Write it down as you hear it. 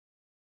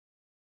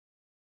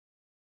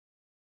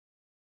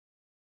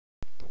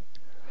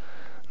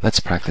Let's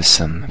practice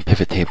some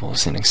pivot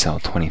tables in Excel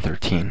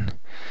 2013.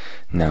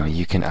 Now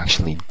you can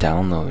actually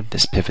download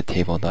this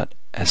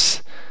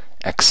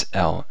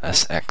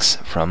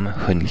pivotTable.xlsx from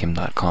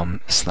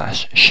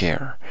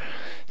hoodandkim.com/share.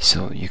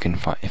 So you can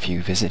find, if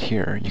you visit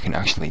here, you can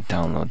actually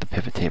download the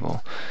pivot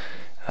table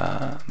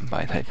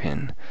by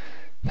typing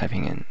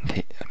in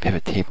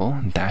pivot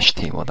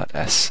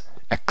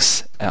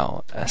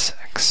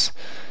table-table.xlsx.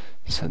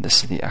 So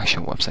this is the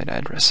actual website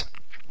address.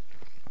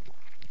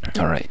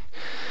 Alright,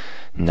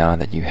 now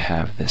that you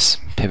have this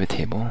pivot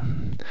table,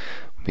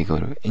 we go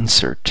to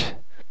Insert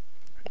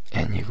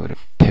and you go to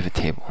Pivot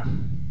Table.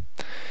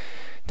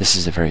 This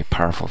is a very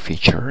powerful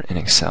feature in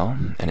Excel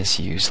and is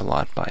used a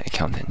lot by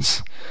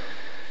accountants.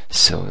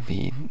 So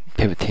the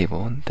pivot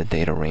table, the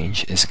data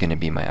range, is going to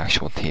be my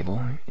actual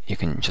table. You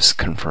can just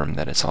confirm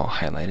that it's all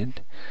highlighted.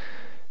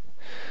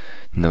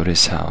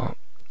 Notice how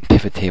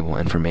pivot table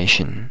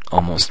information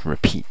almost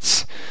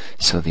repeats.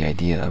 So the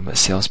idea of a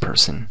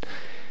salesperson,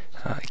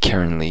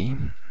 Karen Lee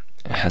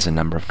has a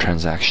number of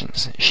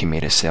transactions. She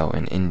made a sale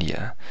in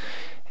India,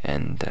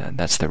 and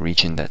that's the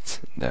region that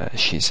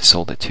she's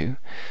sold it to,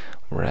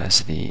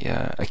 whereas the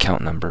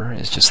account number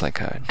is just like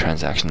a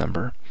transaction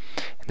number.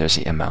 There's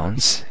the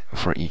amounts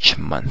for each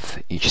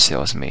month each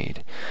sale is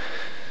made.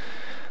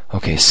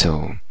 Okay,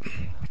 so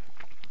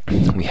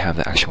we have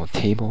the actual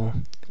table.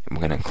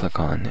 We're going to click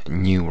on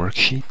New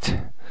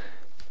Worksheet,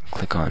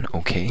 click on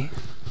OK.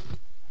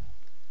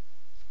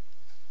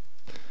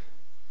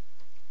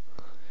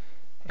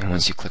 And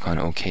once you click on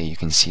OK, you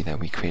can see that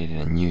we created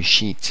a new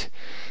sheet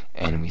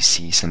and we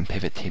see some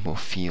pivot table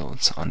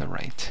fields on the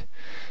right.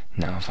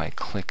 Now if I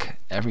click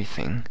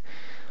everything,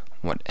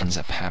 what ends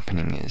up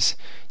happening is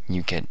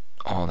you get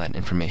all that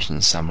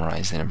information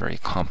summarized in a very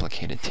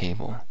complicated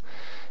table.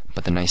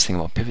 But the nice thing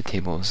about pivot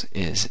tables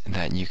is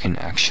that you can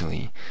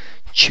actually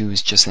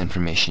choose just the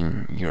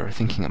information you're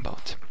thinking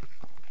about.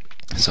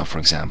 So for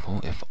example,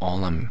 if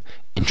all I'm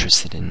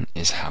interested in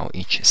is how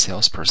each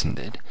salesperson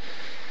did,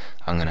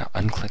 I'm going to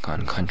unclick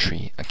on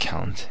country,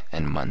 account,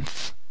 and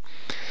month.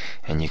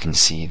 And you can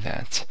see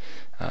that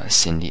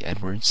Cindy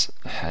Edwards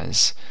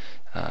has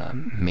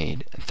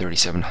made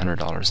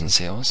 $3,700 in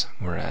sales,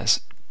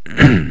 whereas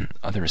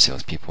other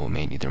salespeople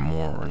made either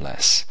more or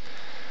less.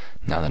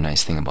 Now the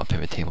nice thing about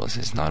pivot tables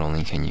is not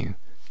only can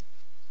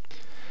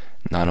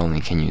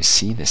you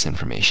see this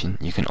information,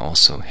 you can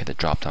also hit the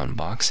drop down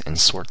box and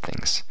sort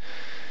things.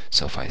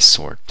 So if I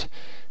sort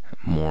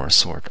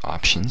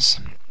options,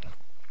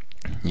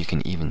 you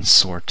can even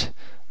sort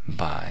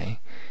by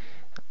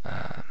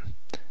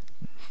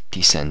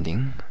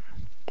descending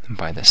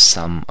by the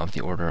sum of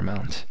the order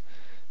amount.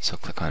 So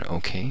click on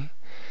OK.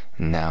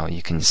 Now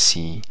you can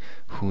see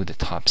who the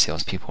top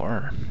salespeople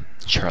are.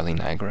 Charlie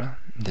Niagara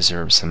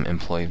deserves some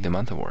Employee of the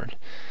Month award,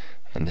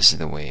 and this is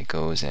the way it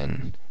goes.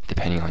 And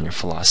depending on your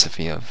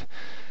philosophy of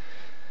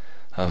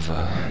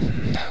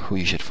who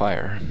you should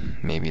fire,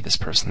 maybe this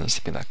person needs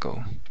to be let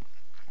go.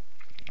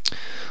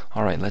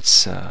 All right,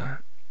 let's.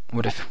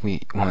 What if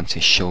we want to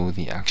show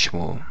the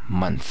actual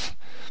month?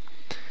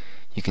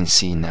 You can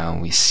see now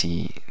we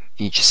see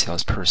each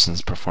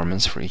salesperson's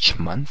performance for each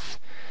month.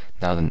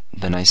 Now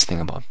the nice thing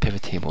about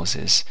pivot tables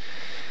is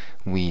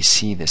we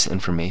see this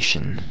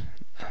information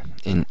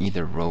in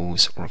either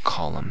rows or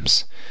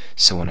columns.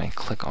 So when I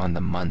click on the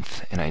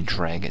month and I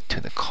drag it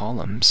to the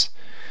columns,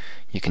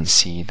 you can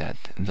see that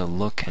the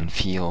look and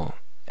feel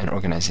and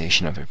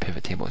organization of your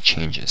pivot table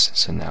changes.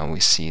 So now we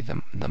see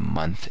the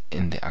month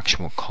in the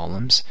actual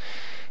columns,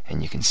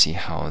 and you can see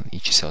how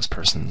each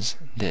salesperson's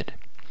did.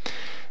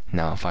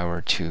 Now if I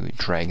were to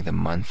drag the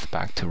month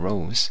back to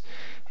rows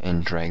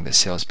and drag the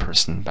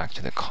salesperson back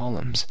to the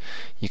columns,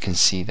 you can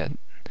see that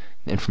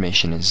the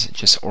information is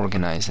just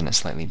organized in a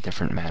slightly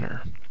different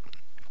manner.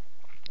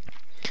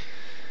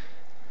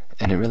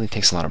 And it really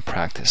takes a lot of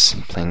practice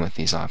playing with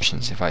these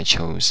options. If I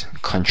chose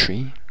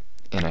country,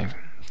 and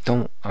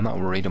I'm not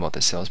worried about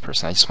the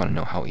salesperson, I just want to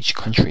know how each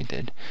country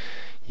did,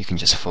 you can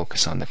just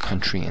focus on the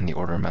country and the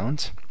order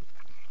amount,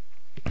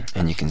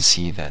 and you can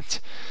see that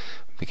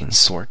we can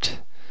sort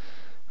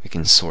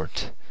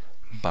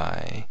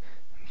by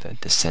the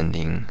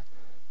descending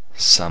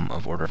sum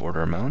of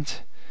order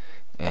amount.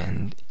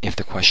 And if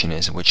the question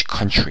is which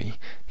country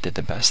did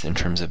the best in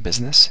terms of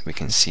business, we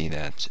can see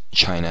that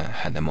China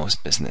had the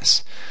most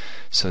business.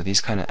 So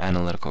these kind of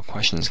analytical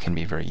questions can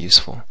be very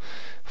useful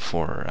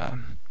for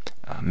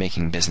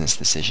making business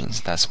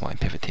decisions. That's why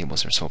pivot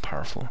tables are so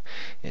powerful.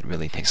 It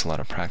really takes a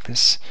lot of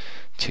practice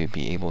to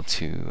be able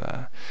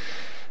to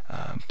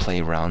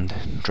play around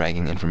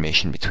dragging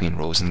information between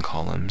rows and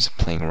columns,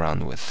 playing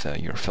around with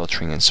your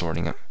filtering and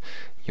sorting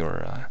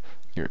your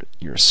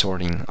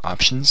sorting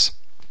options.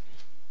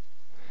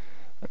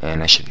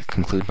 And I should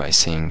conclude by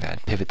saying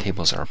that pivot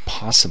tables are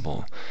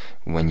possible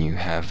when you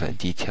have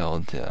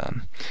detailed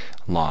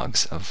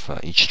logs of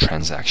each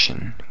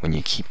transaction, when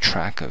you keep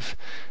track of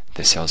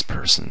the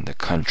salesperson, the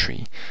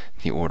country,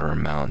 the order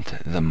amount,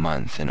 the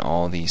month, and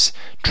all these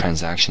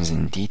transactions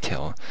in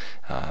detail,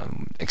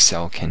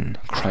 Excel can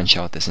crunch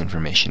out this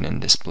information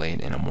and display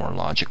it in a more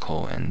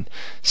logical and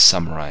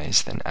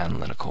summarized and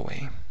analytical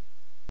way.